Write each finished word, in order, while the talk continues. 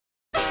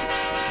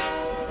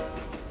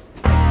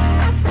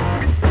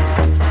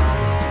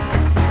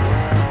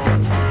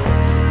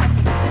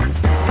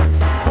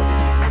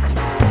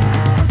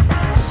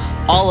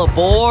All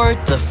aboard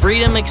the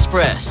Freedom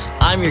Express.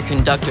 I'm your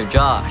conductor,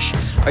 Josh.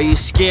 Are you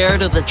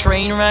scared of the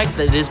train wreck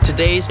that is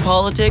today's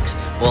politics?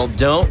 Well,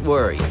 don't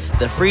worry.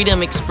 The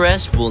Freedom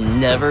Express will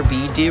never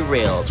be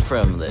derailed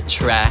from the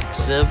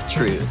tracks of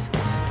truth.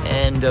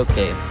 And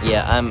okay,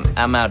 yeah,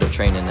 I'm out of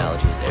train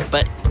analogies there.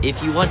 But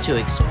if you want to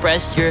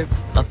express your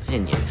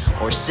opinion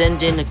or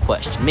send in a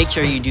question, make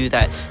sure you do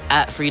that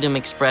at Freedom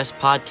Express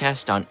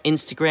Podcast on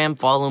Instagram.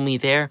 Follow me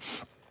there.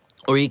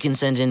 Or you can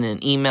send in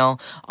an email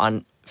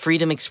on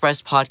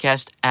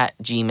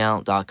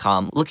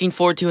freedomexpresspodcast@gmail.com. Looking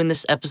forward to in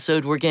this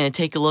episode, we're going to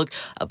take a look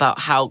about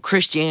how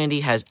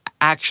Christianity has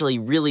actually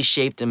really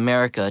shaped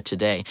America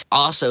today.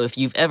 Also, if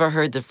you've ever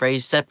heard the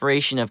phrase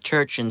separation of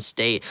church and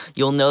state,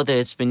 you'll know that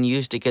it's been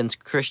used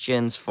against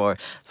Christians for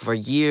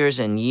years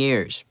and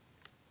years.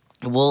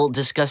 We'll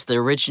discuss the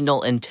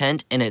original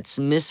intent and its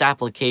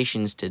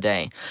misapplications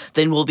today.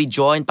 Then we'll be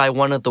joined by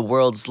one of the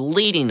world's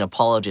leading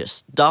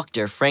apologists,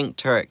 Dr. Frank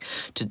Turek,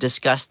 to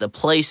discuss the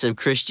place of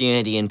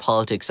Christianity in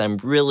politics. I'm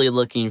really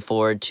looking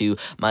forward to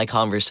my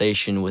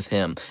conversation with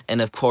him.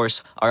 And of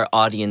course, our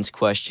audience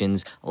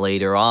questions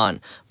later on.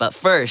 But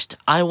first,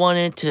 I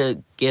wanted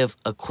to give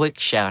a quick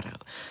shout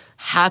out.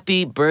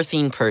 Happy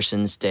Birthing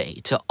Persons Day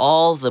to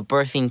all the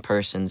birthing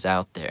persons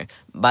out there.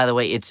 By the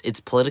way,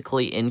 it's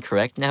politically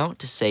incorrect now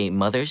to say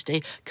Mother's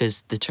Day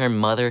because the term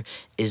mother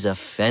is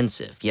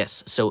offensive.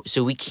 Yes, so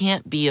we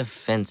can't be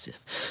offensive.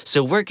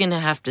 So we're going to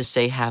have to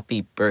say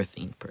Happy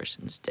Birthing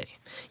Persons Day.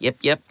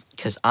 Yep,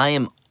 because I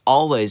am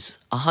always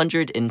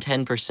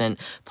 110%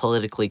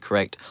 politically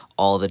correct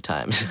all the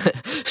time.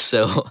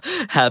 So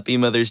happy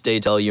Mother's Day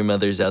to all your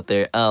mothers out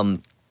there.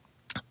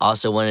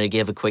 Also wanted to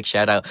give a quick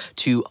shout out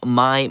to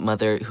my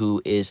mother, who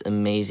is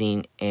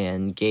amazing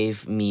and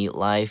gave me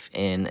life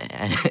and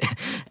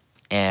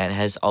and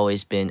has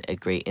always been a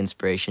great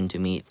inspiration to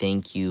me.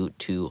 Thank you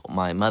to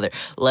my mother.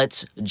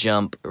 Let's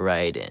jump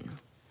right in.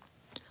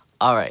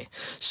 All right,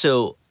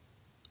 so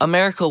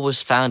America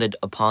was founded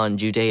upon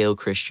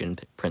Judeo-Christian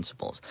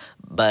principles,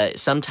 but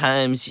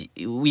sometimes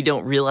we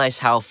don't realize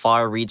how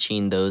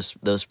far-reaching those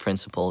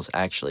principles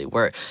actually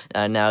were.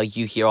 Now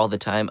you hear all the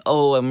time,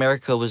 oh,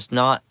 America was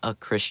not a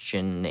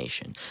Christian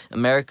nation.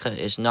 America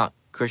is not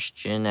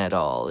Christian at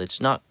all.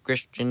 It's not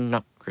Christian,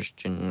 not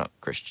Christian, not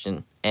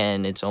Christian.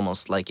 And it's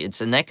almost like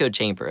it's an echo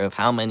chamber of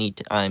how many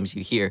times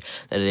you hear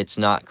that it's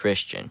not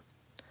Christian.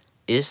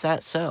 Is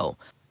that so?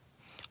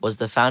 Was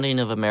the founding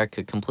of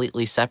America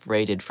completely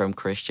separated from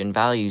Christian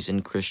values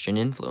and Christian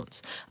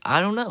influence?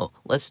 I don't know.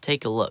 Let's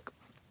take a look.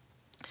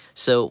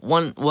 So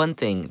one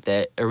thing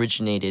that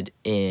originated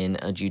in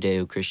a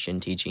Judeo-Christian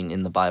teaching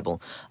in the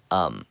Bible,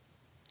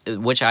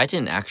 which I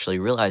didn't actually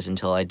realize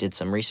until I did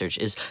some research,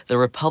 is the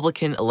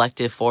Republican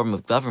elective form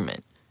of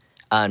government.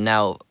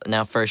 Now,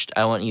 first,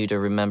 I want you to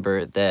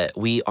remember that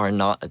we are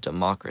not a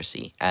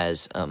democracy,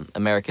 as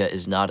America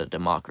is not a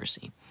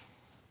democracy.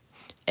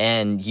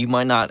 And you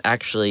might not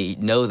actually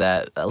know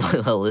that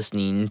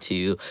listening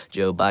to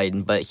Joe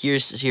Biden, but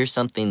here's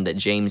something that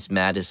James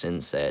Madison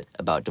said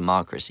about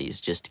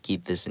democracies, just to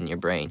keep this in your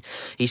brain.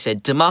 He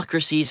said,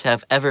 democracies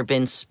have ever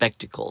been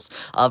spectacles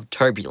of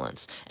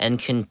turbulence and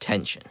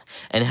contention,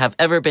 and have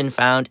ever been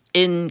found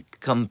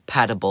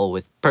incompatible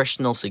with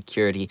personal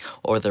security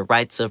or the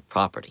rights of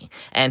property,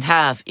 and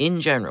have,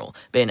 in general,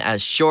 been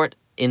as short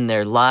in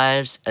their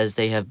lives as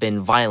they have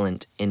been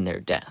violent in their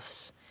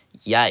deaths.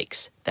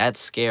 Yikes, that's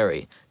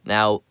scary.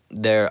 Now,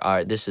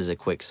 this is a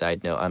quick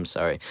side note, I'm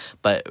sorry,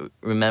 but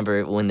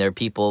remember when there are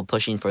people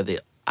pushing for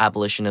the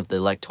abolition of the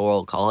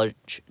Electoral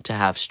College to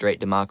have straight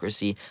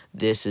democracy,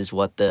 this is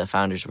what the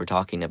founders were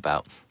talking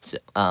about. So,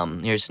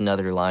 here's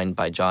another line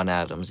by John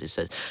Adams. It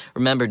says,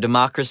 remember,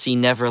 democracy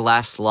never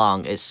lasts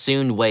long. It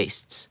soon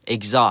wastes,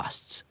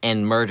 exhausts,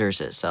 and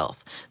murders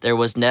itself. There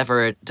was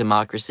never a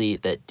democracy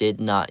that did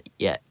not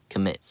yet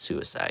commit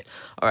suicide.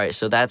 All right,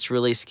 so that's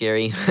really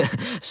scary.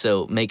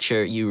 So make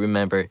sure you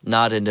remember,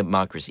 not a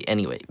democracy.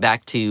 Anyway,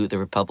 back to the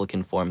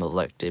Republican form of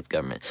elective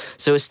government.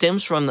 So it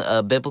stems from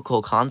a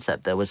biblical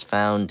concept that was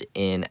found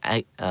in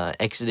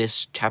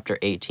Exodus chapter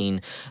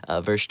 18,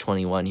 verse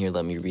 21. Here,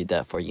 let me read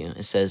that for you.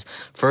 It says,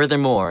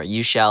 furthermore,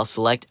 you shall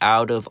select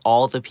out of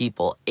all the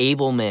people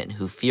able men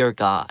who fear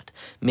God,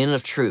 men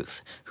of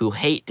truth, who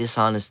hate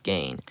dishonest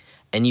gain,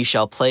 and you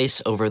shall place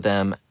over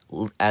them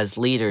as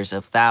leaders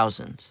of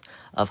thousands,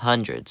 of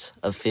hundreds,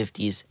 of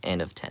fifties,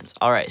 and of tens.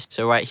 All right,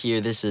 so right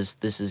here, this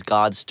is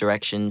God's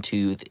direction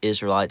to the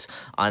Israelites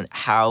on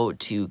how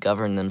to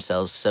govern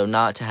themselves. So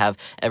not to have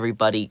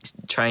everybody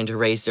trying to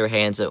raise their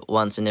hands at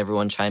once and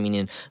everyone chiming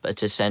in, but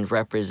to send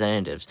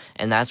representatives.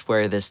 And that's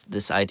where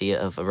this idea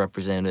of a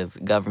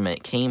representative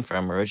government came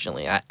from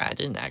originally. I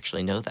didn't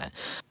actually know that.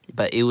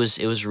 But it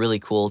was really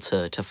cool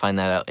to find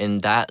that out.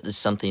 And that is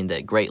something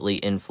that greatly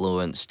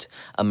influenced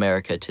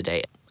America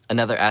today.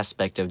 Another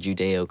aspect of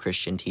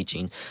Judeo-Christian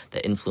teaching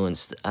that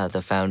influenced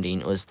the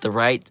founding was the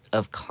right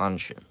of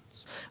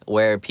conscience,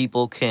 where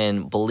people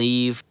can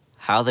believe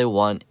how they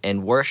want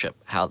and worship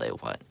how they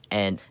want.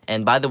 And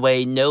by the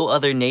way, no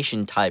other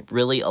nation type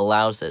really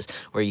allows this,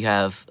 where you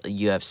have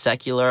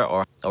secular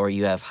or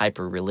you have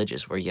hyper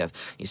religious, where you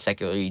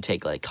secular, you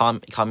take like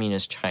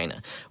communist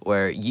China,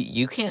 where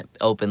you can't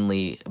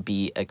openly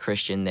be a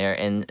Christian there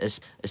and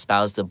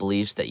espouse the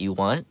beliefs that you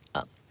want.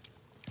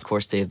 Of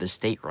course, they have the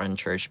state-run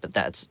church, but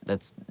that's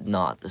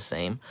not the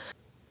same.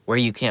 Where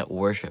you can't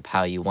worship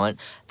how you want,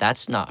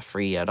 that's not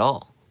free at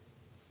all.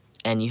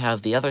 And you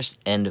have the other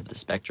end of the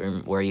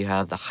spectrum where you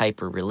have the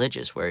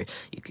hyper-religious, where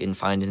you can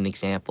find an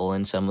example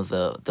in some of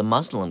the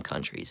Muslim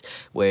countries,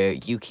 where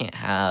you can't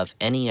have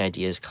any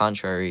ideas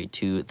contrary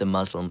to the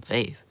Muslim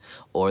faith,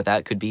 or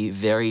that could be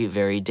very,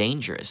 very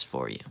dangerous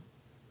for you.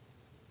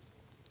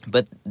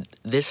 But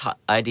this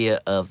idea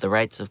of the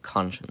rights of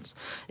conscience,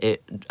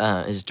 it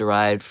is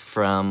derived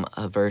from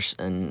a verse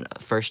in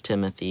 1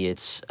 Timothy.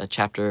 It's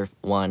chapter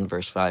 1,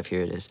 verse 5.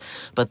 Here it is.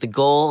 But the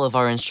goal of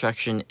our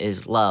instruction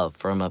is love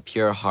from a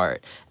pure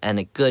heart and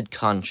a good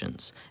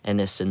conscience and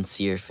a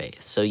sincere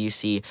faith. So you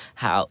see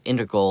how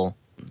integral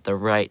the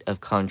right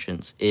of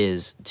conscience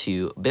is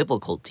to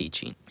biblical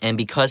teaching. And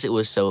because it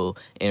was so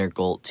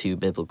integral to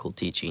biblical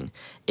teaching,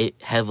 it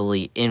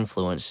heavily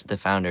influenced the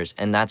founders.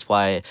 And that's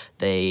why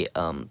they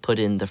put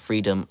in the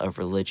freedom of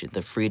religion,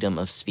 the freedom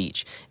of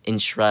speech,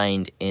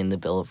 enshrined in the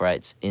Bill of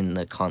Rights in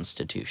the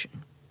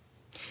Constitution.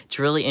 It's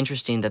really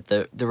interesting that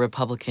the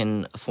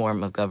Republican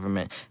form of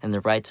government and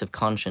the rights of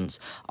conscience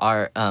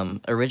are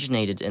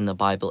originated in the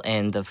Bible,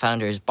 and the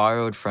founders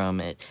borrowed from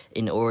it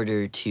in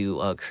order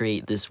to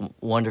create this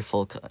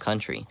wonderful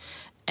country.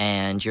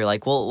 And you're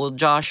like, well,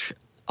 Josh,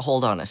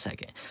 hold on a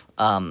second.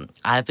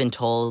 I've been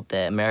told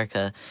that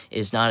America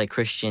is not a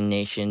Christian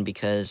nation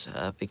because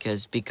of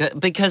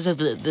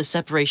the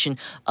separation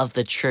of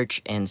the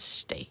church and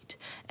state.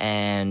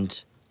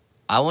 And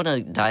I want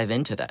to dive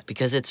into that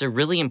because it's a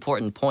really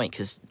important point,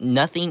 because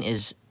nothing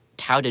is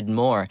touted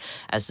more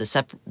as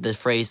the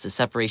phrase, the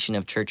separation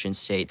of church and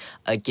state,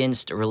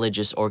 against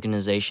religious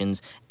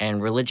organizations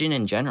and religion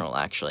in general,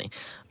 actually.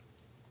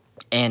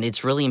 And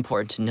it's really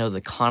important to know the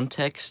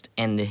context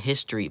and the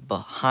history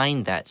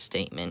behind that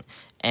statement.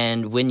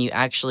 And when you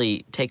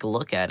actually take a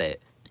look at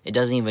it, it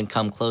doesn't even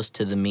come close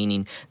to the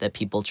meaning that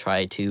people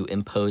try to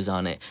impose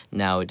on it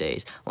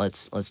nowadays.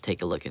 Let's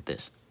take a look at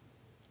this.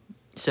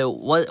 So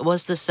what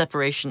was the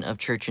separation of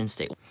church and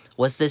state?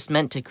 Was this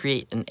meant to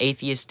create an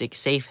atheistic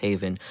safe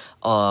haven,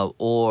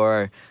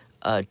 or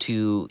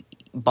to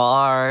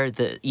bar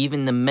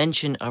even the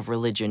mention of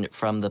religion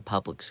from the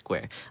public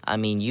square? I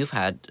mean, you've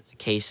had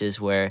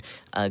cases where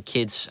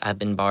kids have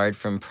been barred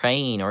from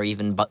praying or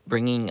even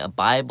bringing a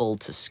Bible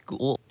to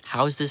school.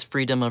 How is this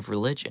freedom of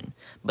religion?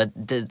 But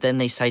then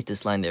they cite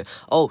this line there,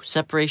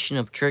 separation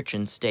of church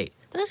and state.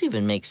 That doesn't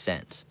even make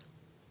sense.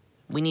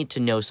 We need to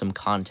know some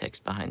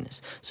context behind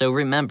this. So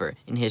remember,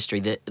 in history,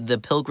 the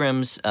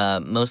Pilgrims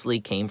mostly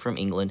came from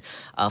England,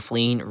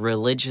 fleeing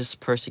religious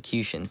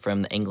persecution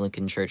from the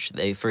Anglican Church.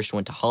 They first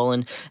went to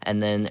Holland,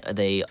 and then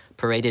they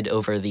paraded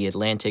over the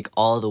Atlantic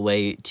all the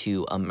way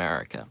to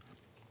America.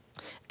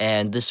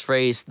 And this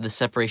phrase, the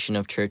separation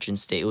of church and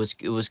state,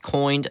 it was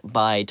coined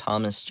by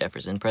Thomas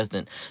Jefferson,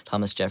 President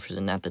Thomas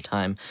Jefferson at the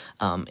time,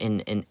 in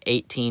an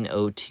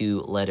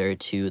 1802 letter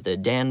to the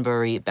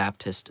Danbury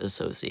Baptist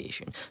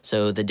Association.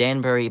 So the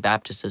Danbury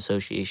Baptist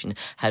Association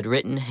had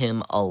written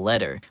him a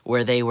letter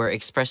where they were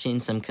expressing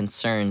some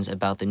concerns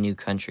about the new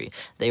country.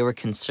 They were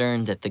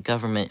concerned that the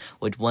government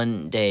would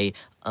one day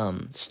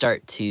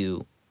start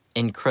to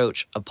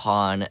encroach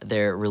upon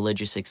their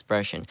religious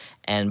expression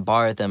and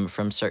bar them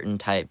from certain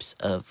types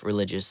of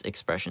religious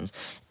expressions.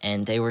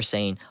 And they were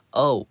saying,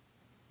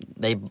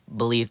 they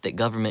believed that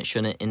government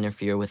shouldn't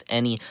interfere with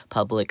any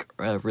public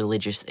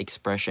religious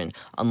expression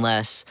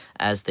unless,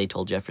 as they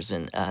told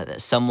Jefferson,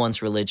 that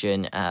someone's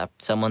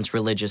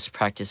religious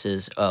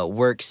practices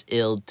works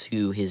ill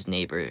to his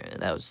neighbor.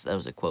 That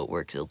was a quote,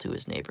 works ill to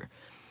his neighbor.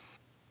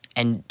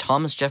 And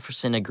Thomas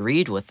Jefferson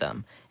agreed with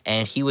them,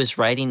 and he was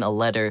writing a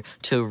letter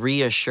to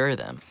reassure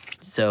them.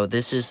 So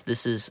this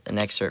is an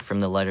excerpt from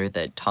the letter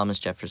that Thomas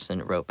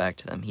Jefferson wrote back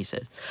to them. He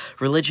said,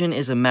 "Religion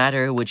is a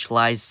matter which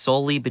lies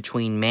solely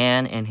between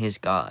man and his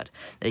God,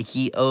 that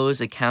he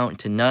owes account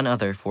to none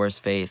other for his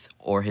faith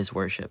or his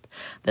worship,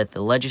 that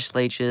the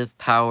legislative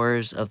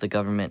powers of the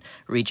government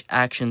reach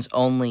actions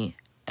only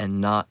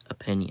and not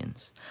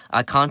opinions.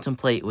 I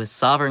contemplate with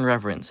sovereign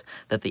reverence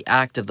that the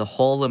act of the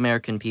whole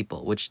American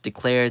people, which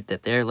declared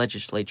that their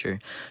legislature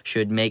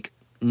should make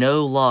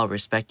no law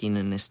respecting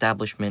an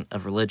establishment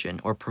of religion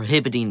or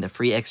prohibiting the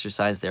free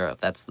exercise thereof,"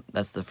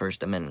 that's the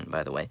First Amendment,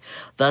 by the way,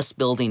 "thus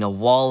building a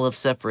wall of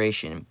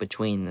separation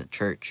between the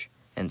church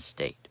and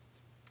state."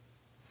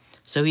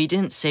 So he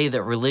didn't say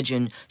that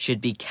religion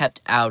should be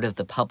kept out of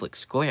the public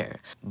square,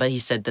 but he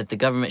said that the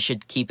government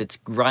should keep its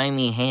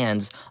grimy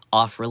hands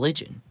off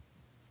religion.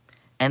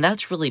 And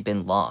that's really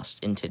been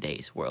lost in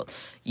today's world.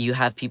 You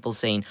have people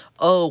saying,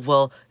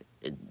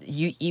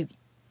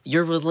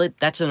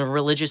 That's a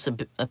religious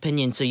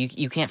opinion, so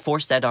you can't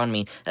force that on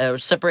me.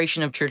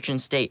 Separation of church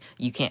and state.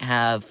 You can't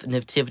have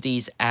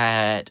nativities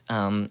at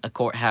a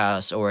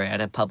courthouse or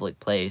at a public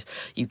place.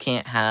 You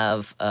can't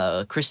have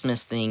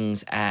Christmas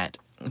things at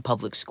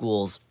public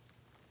schools.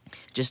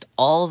 Just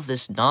all of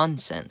this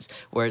nonsense.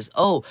 Whereas,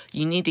 oh,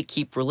 you need to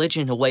keep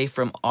religion away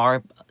from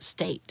our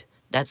state.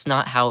 That's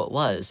not how it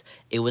was.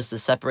 It was the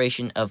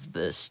separation of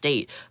the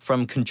state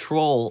from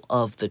control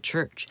of the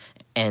church.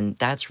 And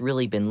that's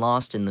really been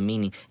lost in the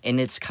meaning. And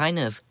it's kind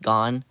of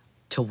gone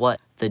to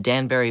what the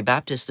Danbury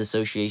Baptist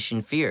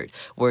Association feared,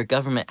 where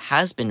government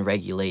has been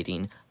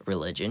regulating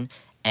religion,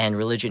 and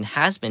religion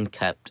has been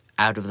kept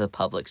out of the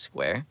public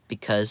square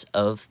because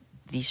of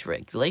these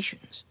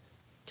regulations.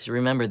 Because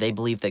remember, they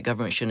believe that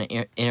government shouldn't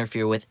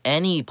interfere with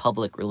any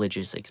public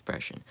religious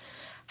expression.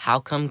 How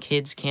come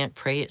kids can't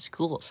pray at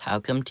schools? How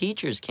come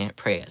teachers can't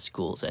pray at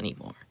schools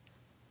anymore?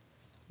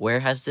 Where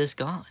has this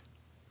gone?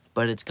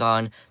 But it's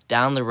gone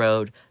down the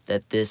road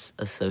that this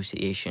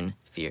association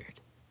feared.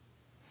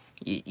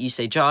 You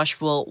say, Josh,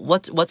 well,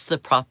 what's the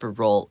proper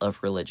role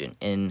of religion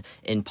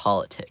in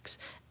politics?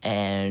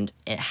 And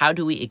how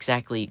do we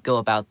exactly go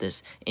about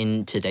this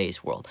in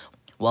today's world?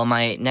 Well,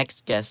 my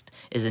next guest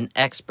is an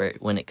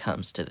expert when it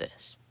comes to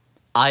this.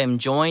 I am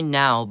joined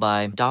now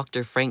by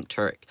Dr. Frank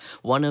Turek,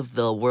 one of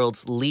the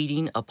world's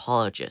leading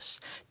apologists.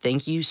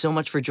 Thank you so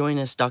much for joining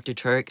us, Dr.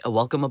 Turek.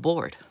 Welcome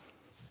aboard.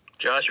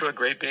 Joshua,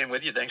 great being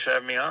with you. Thanks for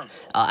having me on.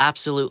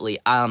 Absolutely.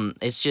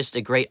 It's just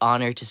a great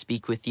honor to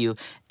speak with you,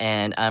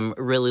 and I'm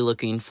really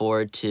looking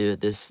forward to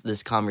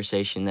this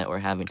conversation that we're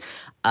having.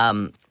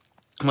 I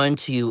wanted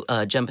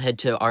to jump ahead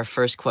to our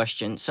first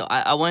question. So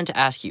I wanted to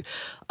ask you,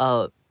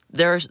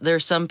 there are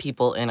some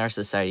people in our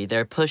society,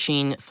 they're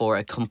pushing for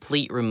a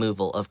complete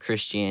removal of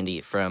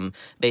Christianity from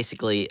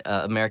basically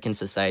American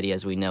society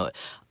as we know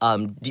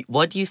it.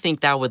 What do you think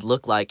that would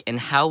look like, and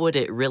how would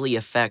it really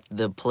affect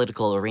the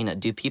political arena?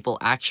 Do people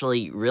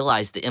actually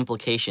realize the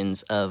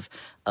implications of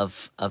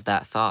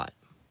that thought?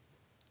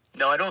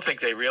 No, I don't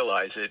think they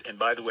realize it. And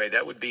by the way,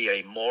 that would be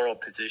a moral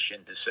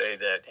position to say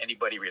that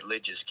anybody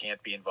religious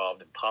can't be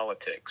involved in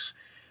politics.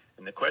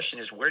 And the question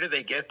is, where do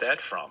they get that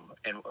from?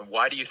 And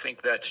why do you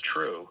think that's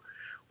true?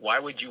 Why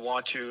would you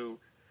want to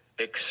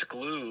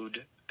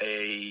exclude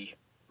a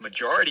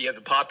majority of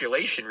the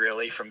population,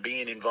 really, from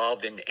being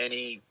involved in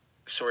any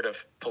sort of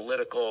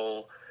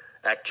political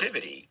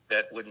activity?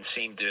 That wouldn't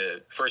seem to,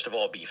 first of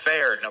all, be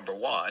fair, number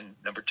one.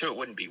 Number two, it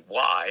wouldn't be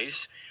wise,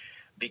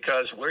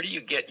 because where do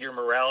you get your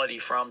morality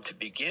from to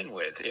begin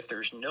with? If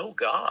there's no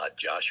God,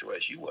 Joshua,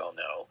 as you well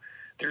know,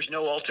 there's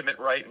no ultimate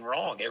right and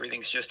wrong.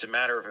 Everything's just a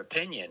matter of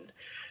opinion.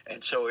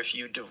 And so if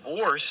you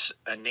divorce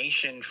a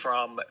nation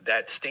from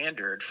that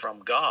standard,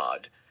 from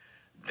God,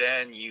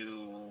 then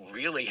you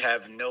really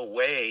have no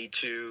way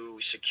to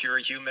secure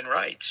human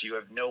rights. You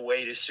have no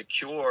way to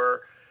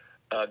secure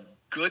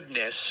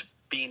goodness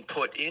being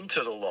put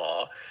into the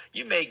law.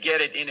 You may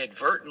get it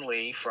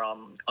inadvertently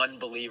from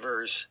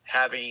unbelievers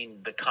having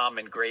the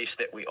common grace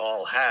that we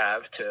all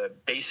have to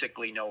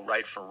basically know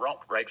right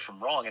from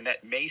wrong, and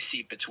that may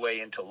seep its way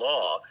into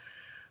law,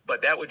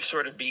 but that would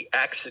sort of be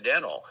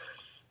accidental.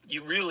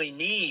 You really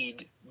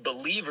need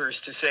believers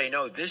to say,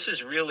 no, this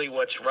is really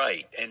what's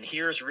right, and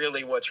here's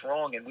really what's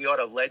wrong, and we ought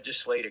to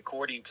legislate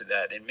according to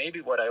that. And maybe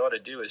what I ought to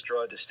do is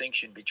draw a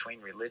distinction between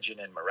religion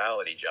and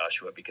morality,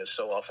 Joshua, because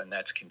so often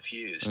that's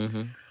confused.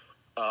 Mm-hmm.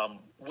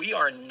 We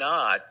are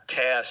not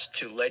tasked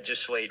to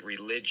legislate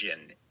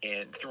religion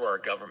through our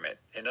government.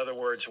 In other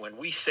words, when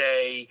we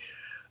say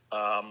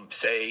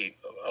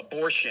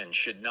abortion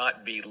should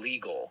not be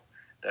legal,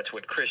 that's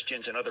what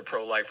Christians and other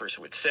pro-lifers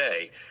would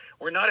say.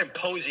 We're not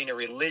imposing a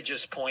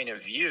religious point of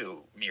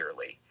view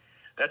merely.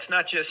 That's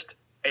not just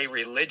a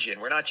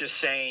religion. We're not just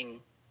saying,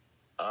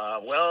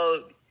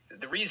 well,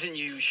 the reason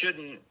you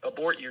shouldn't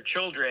abort your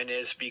children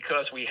is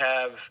because we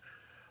have,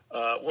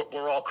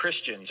 we're all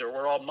Christians, or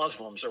we're all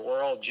Muslims, or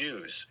we're all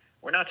Jews.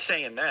 We're not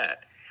saying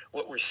that.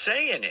 What we're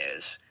saying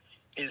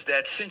is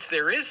that since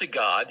there is a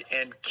God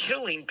and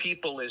killing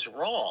people is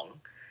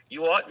wrong,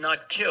 you ought not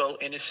kill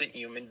innocent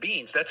human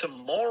beings. That's a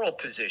moral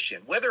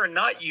position. Whether or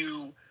not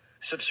you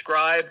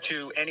subscribe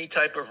to any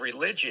type of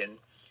religion,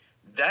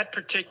 that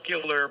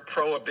particular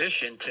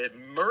prohibition to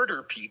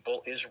murder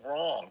people is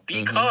wrong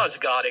because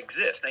God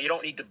exists. Now, you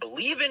don't need to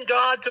believe in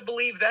God to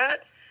believe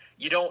that.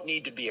 You don't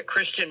need to be a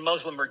Christian,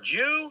 Muslim, or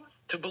Jew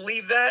to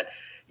believe that.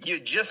 You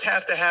just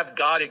have to have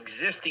God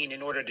existing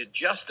in order to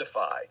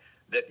justify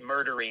that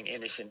murdering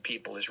innocent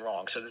people is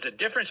wrong. So there's a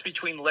difference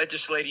between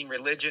legislating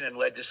religion and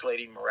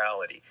legislating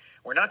morality.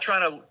 We're not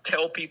trying to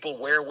tell people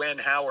where, when,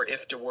 how, or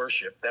if to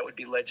worship. That would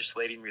be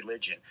legislating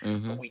religion.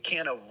 But we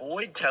can't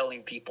avoid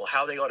telling people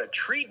how they ought to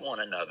treat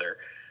one another,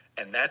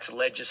 and that's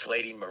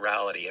legislating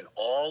morality. And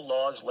all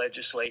laws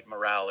legislate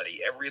morality.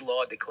 Every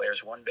law declares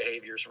one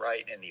behavior is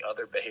right and the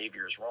other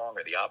behavior is wrong,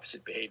 or the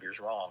opposite behavior is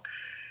wrong.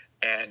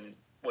 And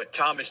what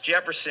Thomas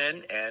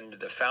Jefferson and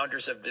the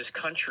founders of this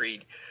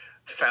country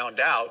found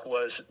out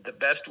was the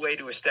best way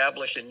to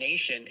establish a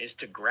nation is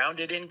to ground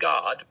it in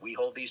God. We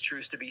hold these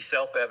truths to be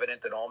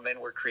self-evident, that all men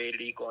were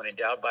created equal and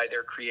endowed by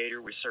their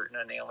Creator with certain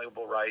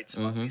unalienable rights.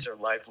 Among these are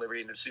life,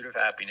 liberty, and the pursuit of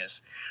happiness.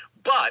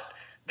 But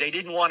they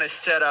didn't want to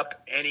set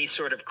up any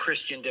sort of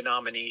Christian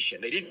denomination.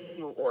 They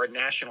didn't, or a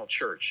national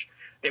church.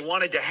 They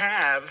wanted to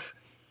have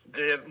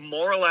the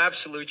moral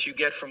absolutes you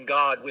get from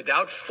God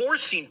without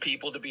forcing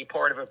people to be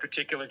part of a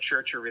particular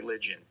church or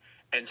religion.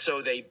 And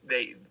so they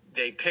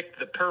picked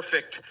the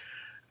perfect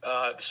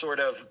sort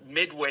of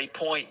midway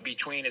point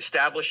between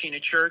establishing a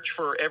church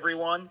for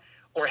everyone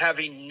or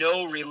having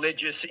no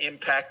religious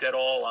impact at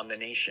all on the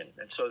nation.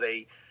 And so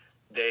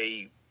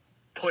they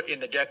put in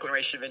the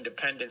Declaration of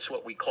Independence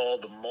what we call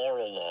the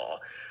moral law,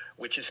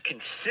 which is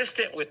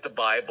consistent with the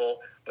Bible,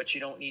 but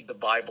you don't need the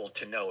Bible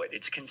to know it.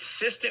 It's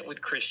consistent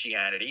with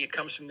Christianity. It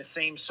comes from the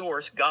same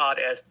source, God,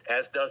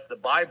 as does the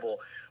Bible,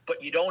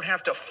 but you don't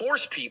have to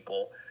force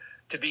people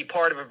to be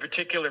part of a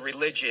particular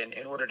religion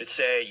in order to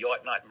say you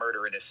ought not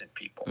murder innocent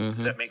people.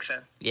 Does that make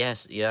sense?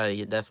 Yes, yeah,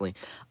 definitely.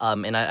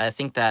 And I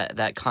think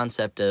that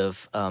concept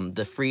of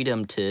the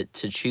freedom to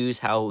choose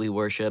how we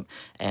worship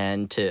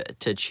and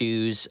to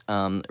choose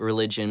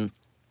religion.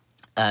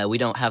 We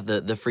don't have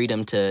the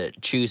freedom to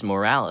choose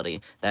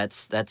morality.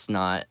 That's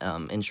not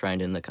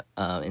enshrined in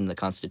the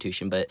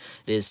Constitution, but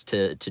it is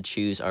to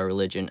choose our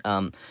religion.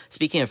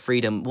 Speaking of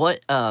freedom,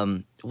 what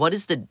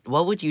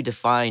would you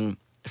define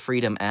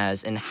freedom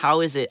as, and how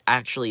is it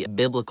actually a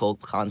biblical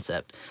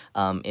concept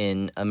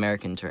in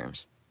American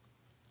terms?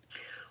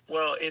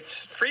 Well,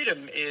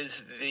 freedom is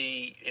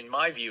in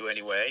my view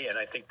anyway, and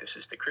I think this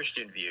is the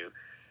Christian view,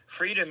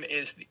 freedom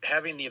is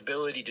having the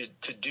ability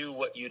to do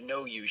what you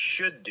know you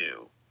should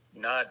do,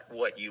 not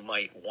what you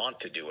might want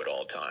to do at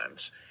all times.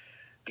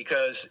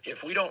 Because if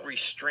we don't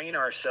restrain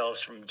ourselves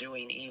from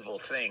doing evil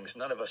things,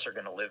 none of us are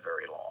going to live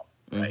very long.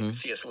 Right?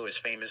 C.S. Lewis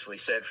famously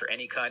said, for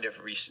any kind of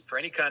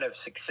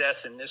success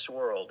in this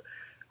world,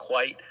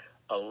 quite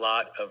a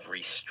lot of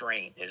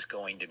restraint is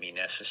going to be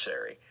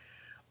necessary.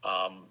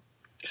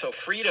 So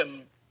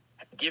freedom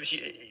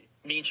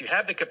means you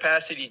have the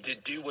capacity to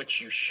do what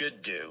you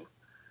should do,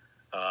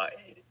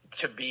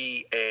 to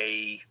be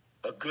a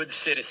good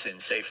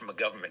citizen, say from a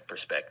government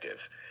perspective,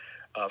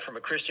 from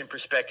a Christian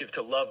perspective,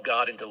 to love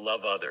God and to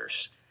love others,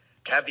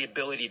 to have the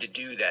ability to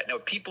do that. Now,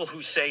 people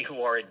who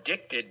are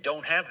addicted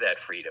don't have that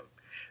freedom.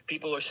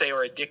 People who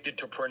are addicted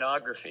to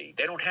pornography,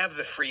 they don't have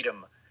the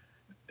freedom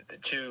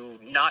to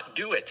not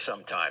do it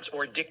sometimes,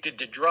 or addicted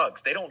to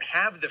drugs. They don't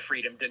have the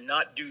freedom to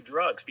not do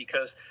drugs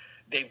because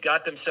they've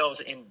got themselves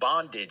in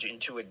bondage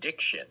into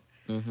addiction.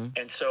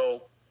 And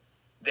so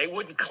they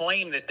wouldn't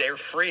claim that they're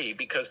free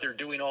because they're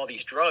doing all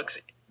these drugs.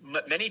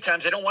 Many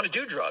times they don't want to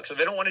do drugs, or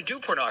they don't want to do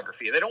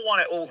pornography, or they don't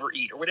want to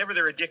overeat, or whatever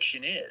their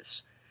addiction is,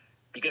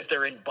 because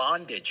they're in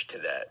bondage to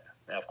that.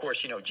 Now, of course,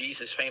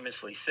 Jesus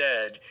famously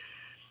said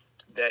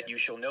that you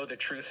shall know the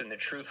truth, and the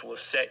truth will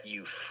set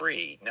you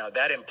free. Now,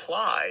 that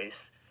implies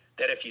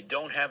that if you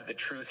don't have the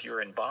truth,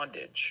 you're in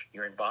bondage.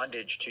 You're in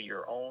bondage to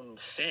your own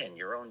sin,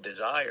 your own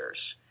desires.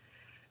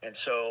 And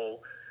so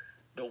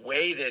the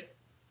way that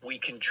we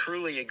can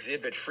truly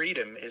exhibit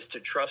freedom is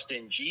to trust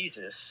in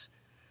Jesus,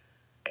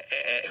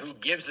 who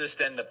gives us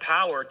then the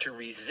power to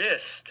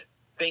resist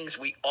things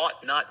we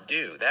ought not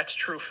do. That's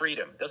true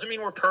freedom. Doesn't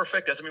mean we're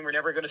perfect, doesn't mean we're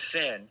never going to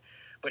sin,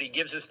 but he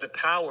gives us the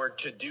power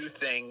to do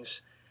things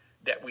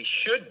that we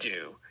should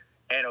do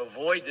and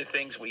avoid the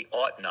things we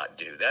ought not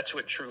do. That's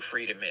what true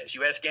freedom is.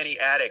 You ask any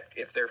addict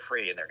if they're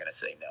free, and they're going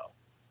to say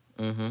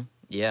no.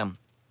 Yeah.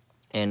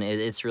 And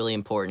it's really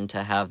important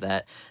to have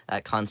that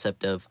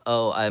concept of,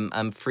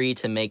 I'm free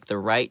to make the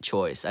right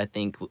choice, I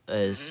think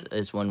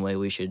is one way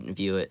we should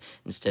view it,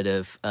 instead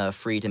of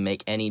free to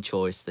make any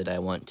choice that I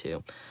want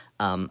to.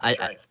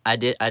 I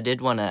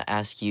did want to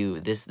ask you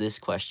this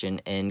question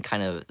in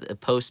kind of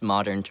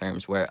postmodern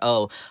terms, where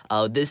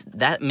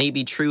that may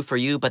be true for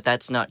you, but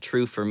that's not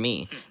true for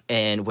me,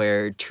 and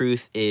where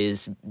truth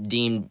is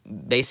deemed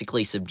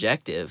basically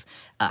subjective.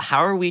 How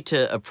are we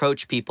to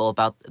approach people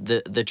about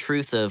the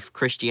truth of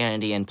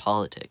Christianity and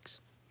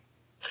politics?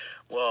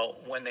 Well,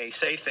 when they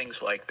say things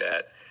like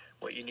that,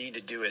 what you need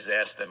to do is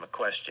ask them a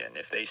question.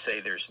 If they say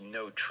there's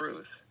no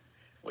truth,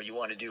 what you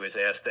want to do is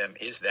ask them,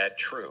 is that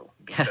true?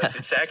 Because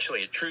it's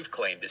actually a truth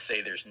claim to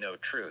say there's no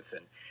truth.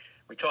 And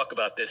we talk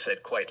about this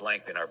at quite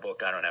length in our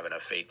book, I Don't Have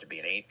Enough Faith to Be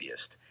an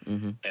Atheist.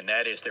 And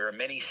that is, there are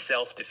many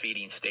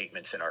self-defeating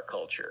statements in our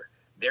culture.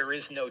 There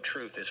is no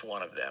truth is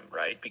one of them,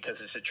 right? Because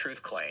it's a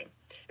truth claim.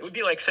 It would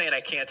be like saying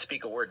I can't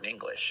speak a word in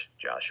English,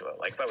 Joshua.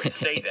 Like if I were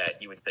to say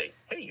that, you would say,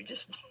 hey, you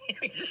just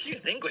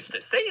used English to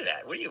say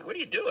that. What are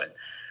you doing?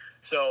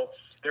 So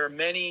there are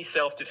many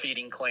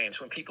self-defeating claims.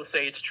 When people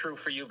say it's true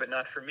for you but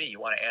not for me, you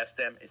want to ask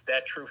them, is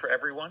that true for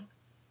everyone?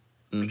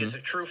 Because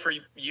if true for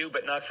you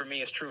but not for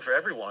me is true for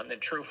everyone, then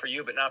true for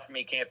you but not for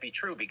me can't be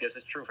true because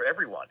it's true for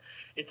everyone.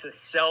 It's a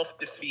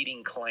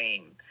self-defeating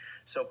claim.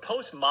 So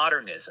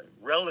postmodernism,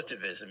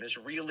 relativism, is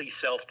really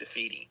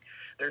self-defeating.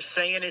 They're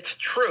saying it's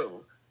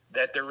true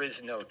that there is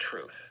no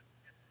truth.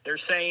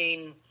 They're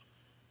saying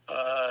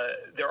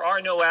there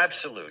are no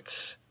absolutes.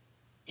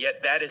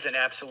 Yet that is an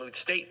absolute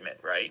statement,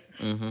 right?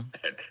 Mm-hmm.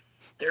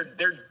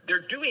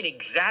 They're doing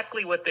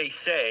exactly what they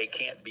say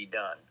can't be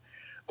done.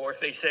 Or if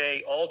they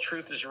say all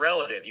truth is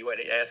relative, you would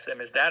ask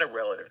them, is that a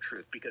relative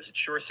truth? Because it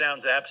sure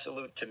sounds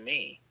absolute to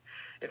me.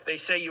 If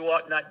they say you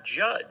ought not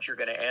judge, you're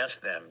going to ask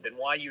them, then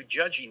why are you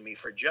judging me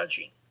for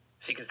judging?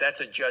 See, because that's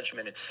a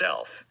judgment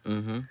itself,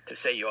 to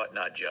say you ought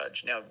not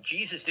judge. Now,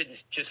 Jesus didn't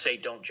just say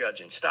don't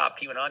judge and stop.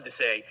 He went on to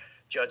say,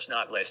 judge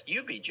not lest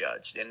you be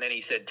judged. And then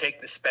he said,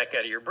 take the speck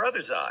out of your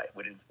brother's eye,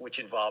 which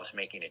involves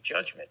making a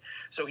judgment.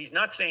 So he's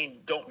not saying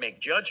don't make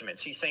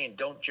judgments. He's saying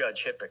don't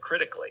judge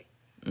hypocritically.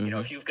 You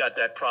know, if you've got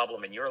that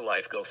problem in your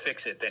life, go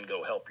fix it, then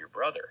go help your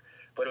brother.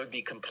 But it would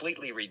be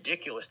completely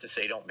ridiculous to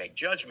say don't make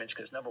judgments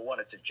because, number one,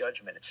 it's a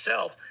judgment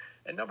itself.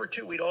 And number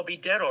two, we'd all be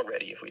dead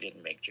already if we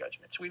didn't make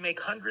judgments. We make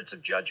hundreds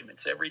of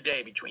judgments every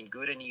day between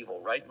good and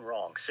evil, right and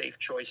wrong, safe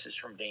choices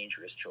from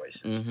dangerous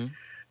choices.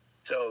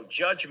 So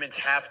judgments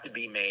have to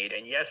be made.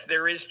 And yes,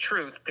 there is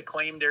truth. To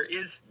claim there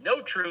is no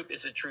truth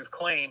is a truth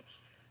claim.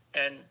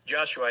 And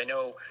Joshua, I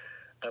know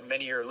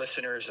many of your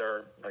listeners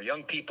are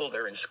young people.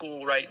 They're in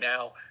school right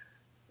now.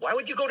 Why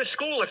would you go to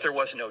school if there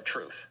was no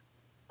truth?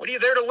 What are you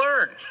there to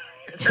learn?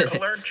 You're there to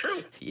learn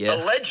truth.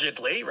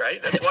 Allegedly,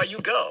 right? That's why you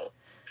go.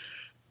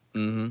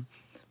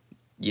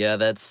 Yeah,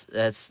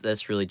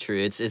 that's really true.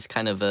 It's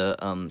kind of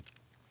a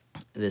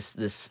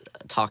this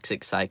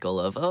toxic cycle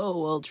of, oh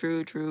well,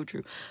 true,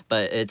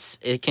 but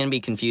it can be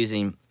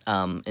confusing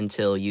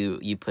until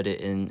you put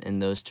it in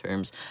those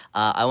terms.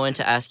 I wanted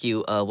to ask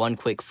you one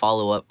quick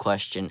follow-up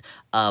question.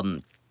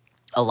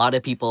 A lot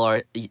of people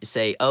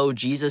say, oh,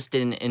 Jesus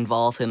didn't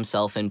involve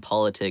himself in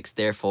politics,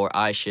 therefore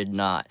I should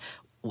not.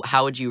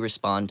 How would you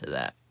respond to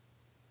that?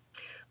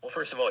 Well,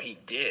 first of all, he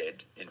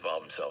did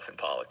involve himself in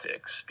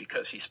politics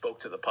because he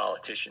spoke to the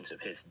politicians of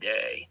his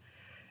day.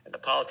 And the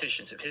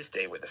politicians of his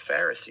day were the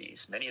Pharisees.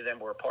 Many of them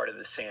were a part of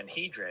the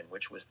Sanhedrin,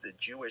 which was the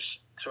Jewish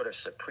sort of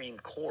Supreme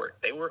Court.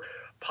 They were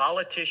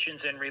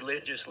politicians and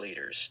religious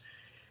leaders.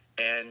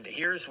 And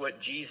here's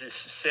what Jesus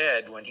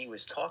said when he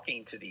was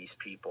talking to these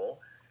people.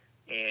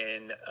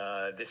 And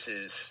this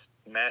is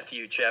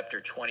Matthew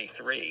chapter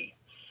 23.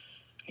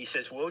 He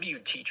says, woe to you,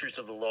 teachers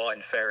of the law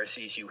and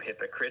Pharisees, you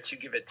hypocrites. You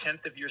give a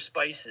tenth of your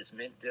spices,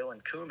 mint, dill,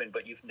 and cumin,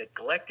 but you've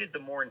neglected the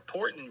more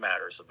important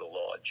matters of the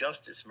law,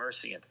 justice,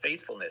 mercy, and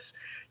faithfulness.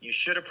 You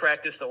should have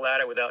practiced the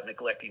latter without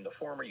neglecting the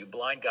former. You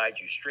blind guides,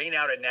 you strain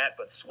out a gnat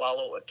but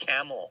swallow a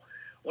camel.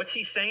 What's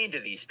he saying to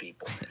these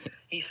people?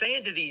 He's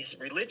saying to these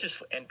religious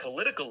and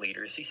political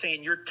leaders, he's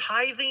saying, you're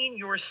tithing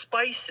your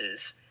spices,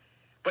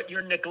 but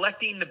you're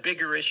neglecting the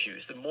bigger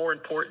issues, the more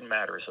important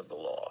matters of the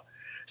law.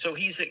 So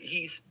he's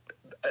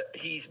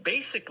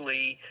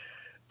basically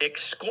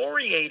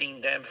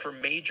excoriating them for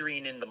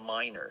majoring in the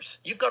minors.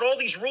 You've got all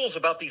these rules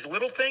about these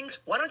little things.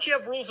 Why don't you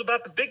have rules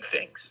about the big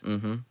things?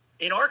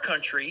 In our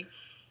country,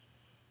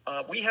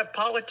 we have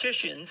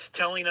politicians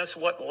telling us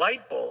what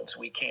light bulbs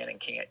we can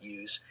and can't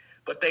use,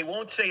 but they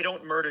won't say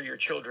don't murder your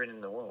children in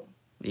the womb.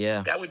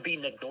 Yeah. That would be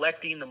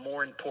neglecting the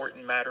more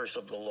important matters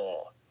of the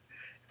law.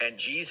 And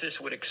Jesus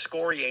would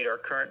excoriate our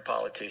current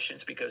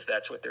politicians because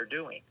that's what they're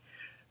doing.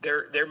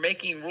 They're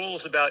making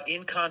rules about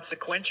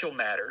inconsequential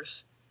matters,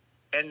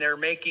 and they're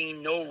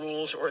making no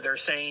rules, or they're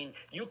saying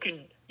you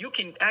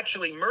can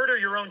actually murder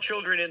your own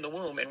children in the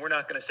womb, and we're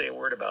not going to say a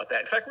word about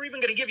that. In fact, we're even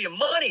going to give you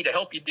money to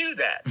help you do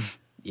that.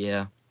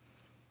 Yeah.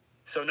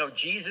 So no,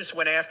 Jesus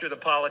went after the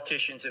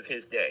politicians of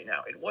his day.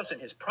 Now, it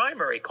wasn't his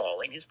primary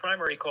calling. His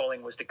primary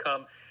calling was to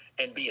come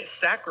and be a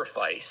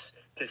sacrifice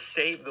to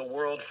save the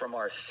world from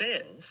our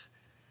sins.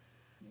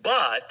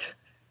 But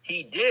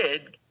he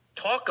did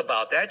talk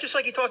about that, just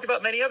like he talked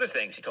about many other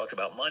things. He talked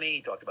about money,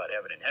 he talked about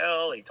heaven and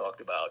hell, he talked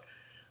about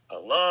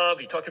love,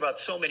 he talked about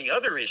so many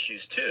other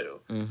issues too.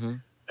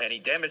 And he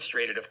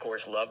demonstrated, of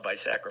course, love by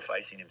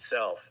sacrificing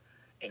himself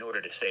in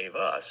order to save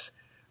us.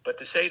 But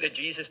to say that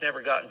Jesus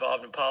never got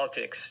involved in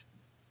politics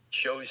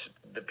shows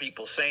the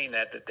people saying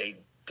that they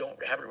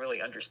haven't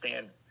really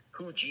understand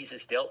who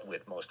Jesus dealt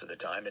with most of the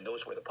time, and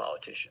those were the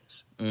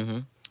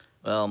politicians.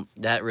 Well,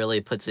 that really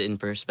puts it in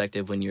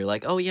perspective when you're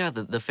like, oh yeah,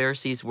 the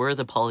Pharisees were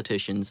the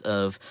politicians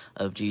of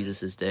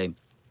Jesus's day.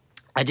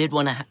 I did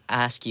want to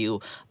ask you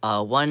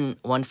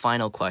one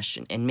final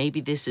question, and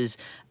maybe this is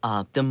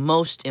the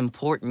most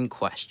important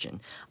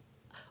question.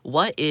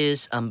 What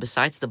is,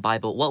 besides the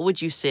Bible, what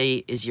would you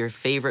say is your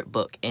favorite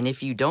book? And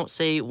if you don't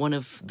say one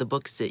of the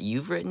books that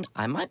you've written,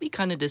 I might be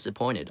kind of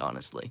disappointed,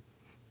 honestly.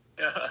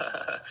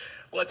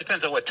 Well, it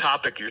depends on what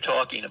topic you're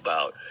talking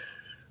about.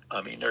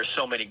 I mean, there's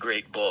so many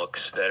great books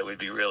that it would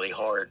be really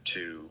hard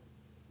to,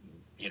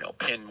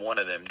 pin one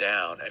of them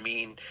down. I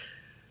mean,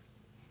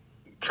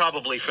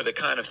 probably for the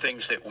kind of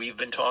things that we've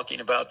been talking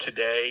about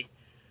today,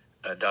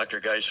 Dr.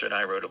 Geisler and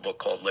I wrote a book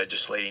called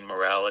Legislating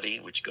Morality,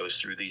 which goes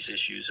through these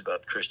issues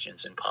about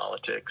Christians in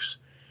politics.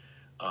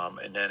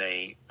 And then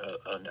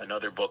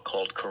another book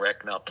called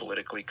Correct, Not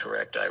Politically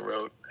Correct I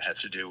wrote, has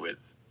to do with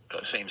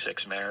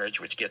same-sex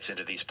marriage, which gets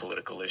into these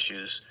political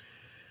issues.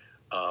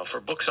 For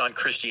books on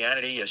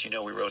Christianity, as you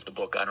know, we wrote the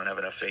book, I Don't Have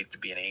Enough Faith to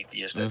Be an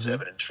Atheist. That's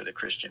evidence for the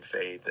Christian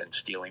faith, and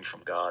Stealing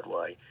from God,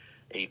 Why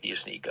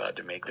atheists need God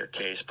to make their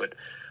case. But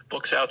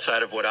books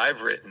outside of what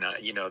I've written,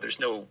 there's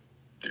no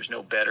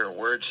better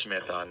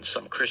wordsmith on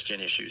some Christian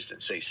issues than,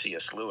 say,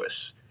 C.S. Lewis.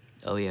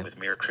 Oh, yeah. With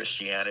Mere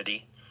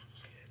Christianity.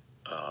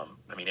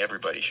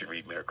 Everybody should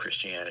read Mere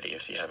Christianity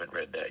if you haven't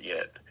read that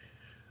yet.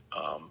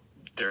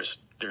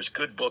 There's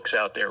good books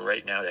out there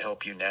right now to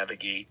help you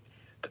navigate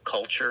the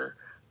culture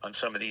on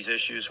some of these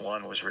issues.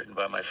 One was written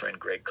by my friend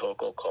Greg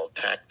Kokel called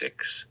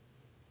Tactics.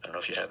 I don't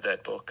know if you have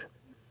that book.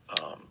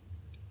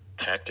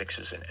 Tactics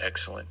is an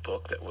excellent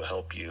book that will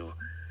help you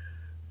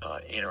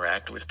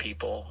interact with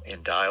people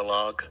in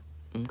dialogue.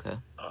 Okay.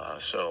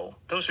 So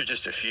those are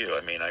just a few.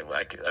 I'm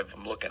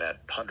looking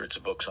at hundreds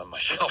of books on my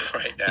shelf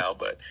right now,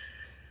 but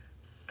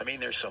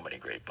there's so many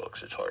great books.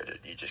 It's hard.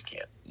 You just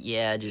can't.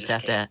 Yeah, just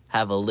have to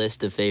have a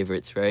list of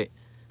favorites, right?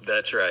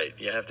 That's right.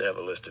 You have to have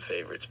a list of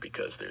favorites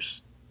because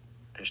there's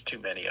too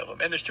many of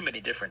them, and there's too many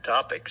different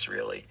topics,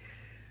 really.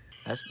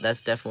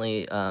 That's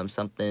definitely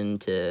something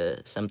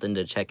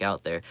to check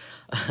out there.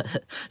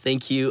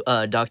 Thank you,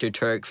 Dr.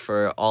 Turek,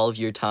 for all of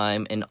your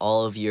time and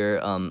all of your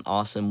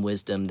awesome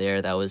wisdom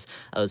there. That was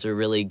a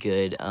really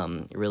good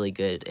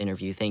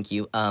interview. Thank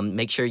you.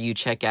 Make sure you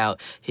check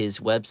out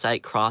his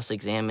website,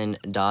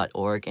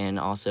 crossexamine.org, and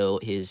also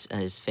his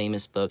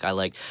famous book.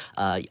 I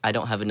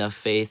Don't Have Enough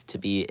Faith to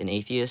Be an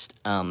Atheist.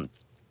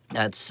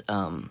 That's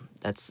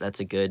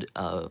a good.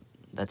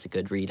 That's a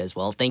good read as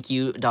well. Thank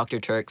you, Dr.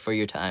 Turek, for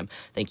your time.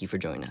 Thank you for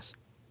joining us.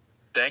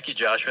 Thank you,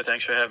 Joshua.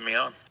 Thanks for having me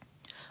on.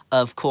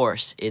 Of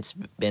course, it's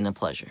been a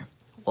pleasure.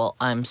 Well,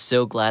 I'm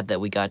so glad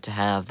that we got to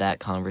have that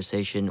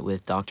conversation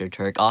with Dr.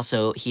 Turek.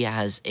 Also, he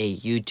has a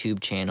YouTube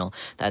channel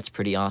that's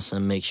pretty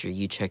awesome. Make sure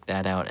you check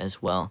that out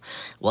as well.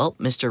 Well,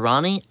 Mr.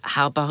 Ronnie,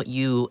 how about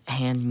you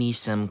hand me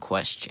some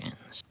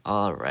questions?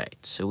 All right,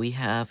 so we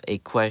have a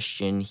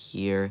question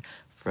here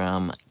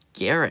from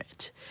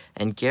Garrett.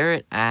 And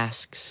Garrett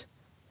asks,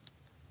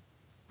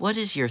 what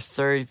is your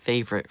third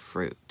favorite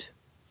fruit?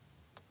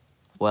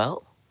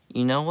 Well,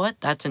 you know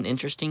what? That's an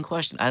interesting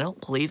question. I don't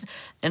believe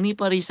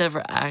anybody's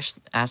ever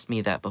asked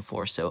me that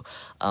before. So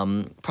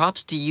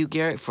props to you,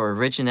 Garrett, for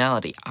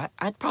originality.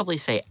 I'd probably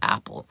say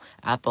apple.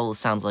 Apple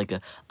sounds like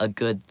a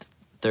good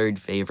third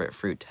favorite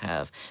fruit to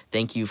have.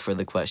 Thank you for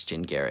the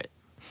question, Garrett.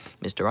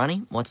 Mr.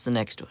 Ronnie, what's the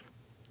next one?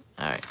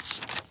 All right.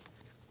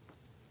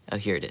 Oh,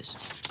 here it is.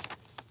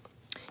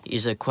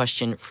 Here's a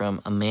question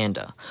from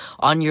Amanda.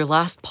 On your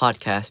last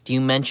podcast, you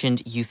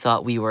mentioned you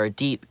thought we were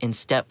deep in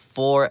step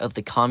 4 of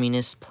the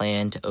communist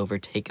plan to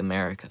overtake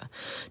America.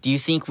 Do you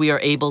think we are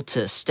able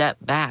to step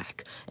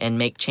back and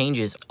make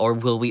changes, or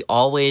will we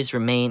always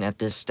remain at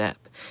this step?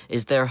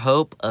 Is there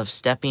hope of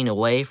stepping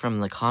away from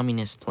the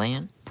communist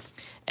plan?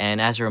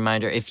 And as a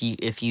reminder, if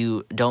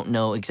you don't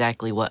know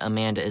exactly what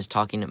Amanda is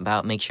talking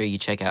about, make sure you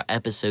check out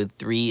episode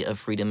 3 of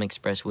Freedom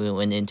Express. We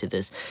went into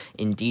this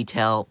in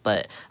detail,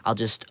 but I'll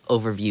just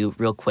overview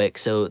real quick.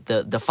 So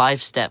the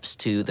 5 steps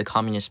to the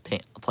communist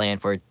plan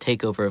for a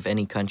takeover of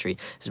any country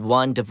is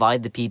 1,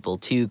 divide the people,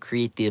 2,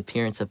 create the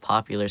appearance of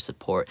popular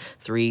support,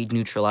 3,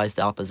 neutralize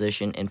the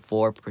opposition, and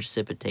 4,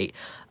 precipitate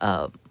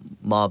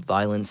mob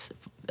violence.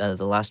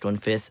 The last one,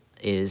 5th,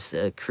 is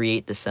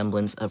create the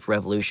semblance of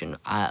revolution.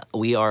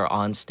 We are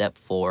on step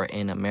 4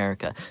 in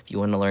America. If you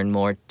want to learn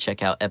more,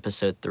 check out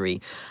episode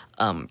 3.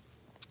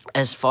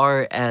 As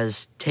far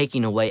as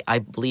taking away, I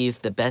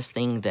believe the best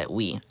thing that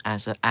we,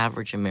 as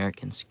average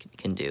Americans,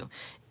 can do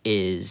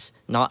is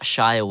not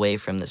shy away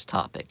from this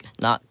topic,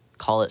 not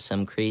call it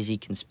some crazy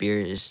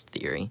conspiracy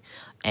theory,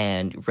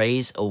 and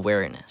raise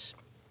awareness.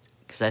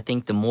 Because I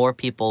think the more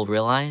people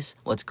realize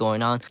what's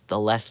going on, the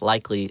less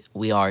likely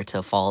we are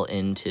to fall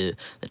into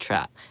the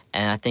trap.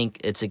 And I think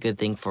it's a good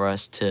thing for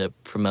us to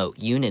promote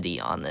unity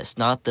on this,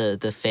 not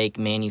the fake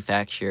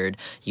manufactured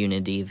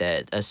unity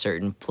that a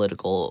certain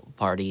political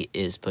party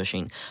is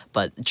pushing,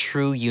 but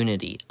true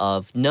unity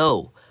of,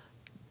 no,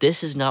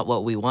 this is not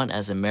what we want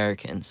as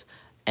Americans,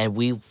 and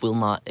we will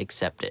not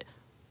accept it.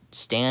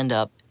 Stand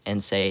up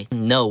and say,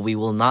 no, we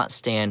will not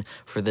stand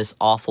for this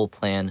awful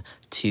plan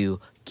to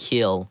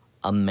kill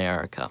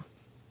America.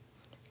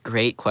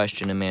 Great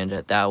question,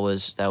 Amanda. That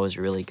was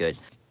really good.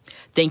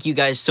 Thank you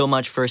guys so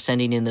much for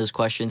sending in those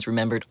questions.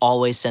 Remember,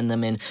 always send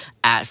them in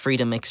at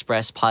Freedom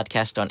Express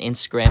Podcast on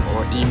Instagram,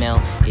 or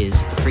email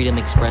is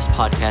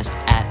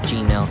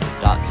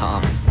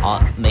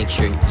freedomexpresspodcast@gmail.com. Make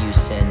sure you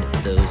send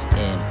those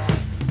in.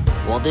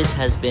 Well, this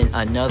has been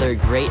another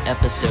great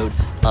episode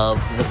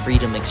of the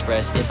Freedom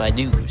Express, if I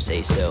do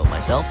say so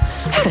myself.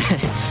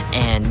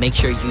 And make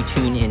sure you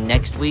tune in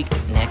next week,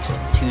 next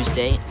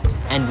Tuesday,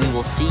 and we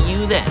will see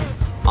you then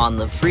on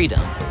the Freedom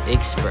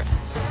Express.